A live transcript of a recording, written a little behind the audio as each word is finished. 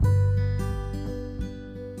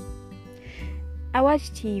I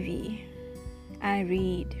watch TV, I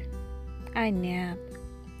read, I nap,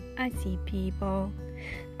 I see people,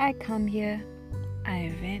 I come here,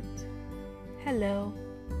 I vent. Hello,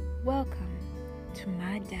 welcome to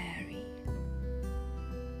my diary.